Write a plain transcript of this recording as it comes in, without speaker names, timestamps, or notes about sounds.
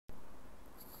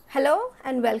Hello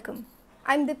and welcome.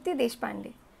 I'm Dipti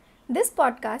Deshpande. This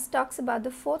podcast talks about the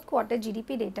fourth quarter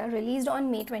GDP data released on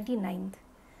May 29th.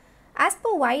 As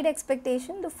per wide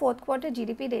expectation, the fourth quarter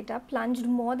GDP data plunged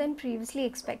more than previously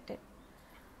expected.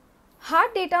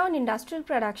 Hard data on industrial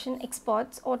production,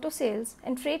 exports, auto sales,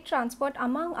 and freight transport,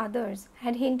 among others,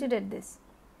 had hinted at this.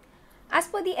 As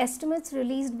per the estimates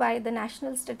released by the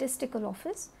National Statistical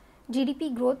Office,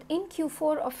 GDP growth in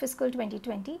Q4 of fiscal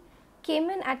 2020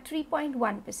 came in at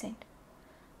 3.1%.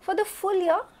 For the full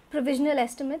year, provisional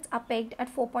estimates are pegged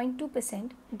at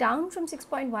 4.2%, down from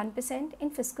 6.1% in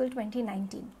fiscal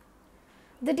 2019.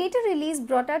 The data release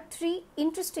brought out three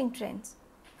interesting trends.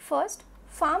 First,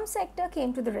 farm sector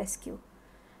came to the rescue.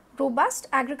 Robust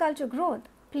agriculture growth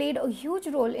played a huge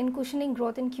role in cushioning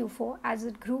growth in Q4 as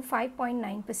it grew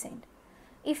 5.9%.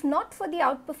 If not for the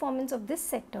outperformance of this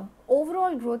sector,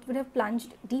 overall growth would have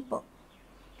plunged deeper.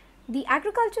 The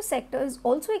agriculture sector is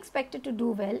also expected to do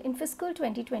well in fiscal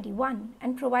 2021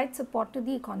 and provide support to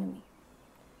the economy.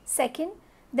 Second,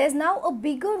 there's now a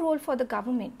bigger role for the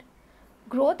government.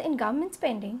 Growth in government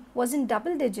spending was in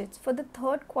double digits for the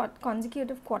third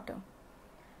consecutive quarter.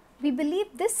 We believe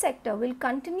this sector will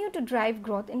continue to drive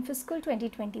growth in fiscal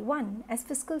 2021 as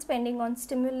fiscal spending on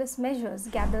stimulus measures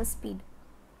gathers speed.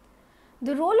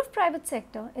 The role of private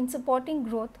sector in supporting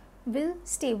growth will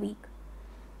stay weak.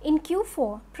 In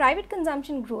Q4, private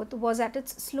consumption growth was at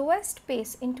its slowest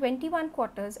pace in 21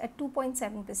 quarters at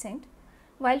 2.7%,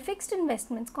 while fixed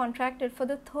investments contracted for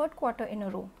the third quarter in a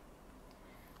row.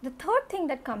 The third thing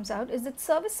that comes out is that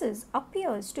services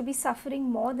appears to be suffering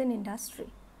more than industry.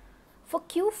 For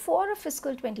Q4 of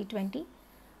fiscal 2020,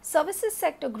 services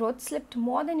sector growth slipped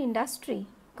more than industry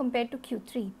compared to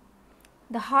Q3.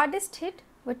 The hardest hit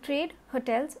were trade,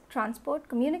 hotels, transport,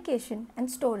 communication and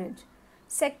storage,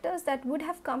 sectors that would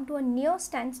have come to a near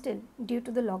standstill due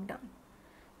to the lockdown.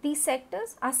 These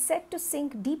sectors are set to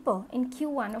sink deeper in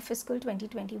Q1 of fiscal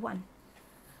 2021.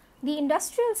 The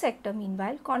industrial sector,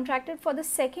 meanwhile, contracted for the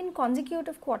second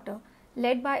consecutive quarter,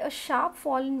 led by a sharp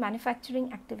fall in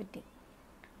manufacturing activity.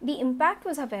 The impact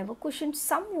was, however, cushioned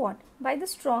somewhat by the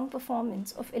strong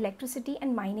performance of electricity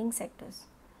and mining sectors.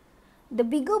 The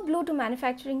bigger blow to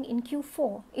manufacturing in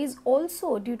Q4 is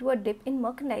also due to a dip in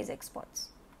merchandise exports.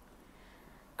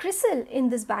 Crisil, in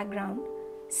this background,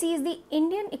 sees the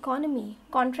Indian economy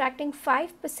contracting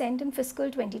 5% in fiscal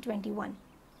 2021.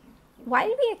 While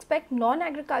we expect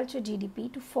non-agriculture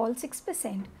GDP to fall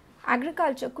 6%,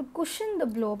 agriculture could cushion the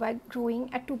blow by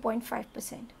growing at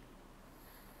 2.5%.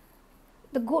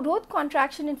 The growth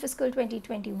contraction in fiscal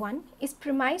 2021 is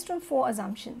premised on four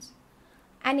assumptions.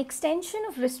 An extension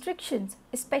of restrictions,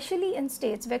 especially in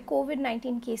states where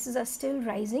COVID-19 cases are still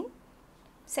rising.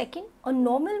 Second, a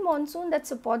normal monsoon that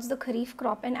supports the kharif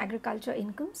crop and agriculture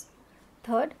incomes.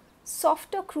 Third,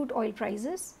 softer crude oil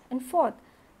prices. And fourth,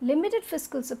 limited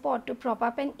fiscal support to prop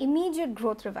up an immediate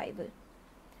growth revival.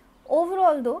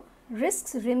 Overall though,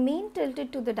 risks remain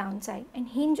tilted to the downside and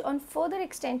hinge on further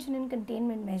extension in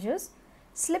containment measures,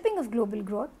 slipping of global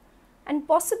growth, and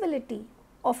possibility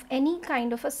of any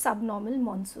kind of a subnormal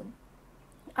monsoon.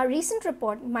 Our recent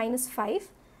report, -5,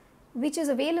 which is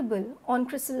available on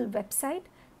Crisil website,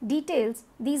 details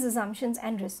these assumptions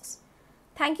and risks.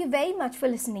 Thank you very much for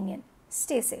listening in.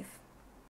 Stay safe.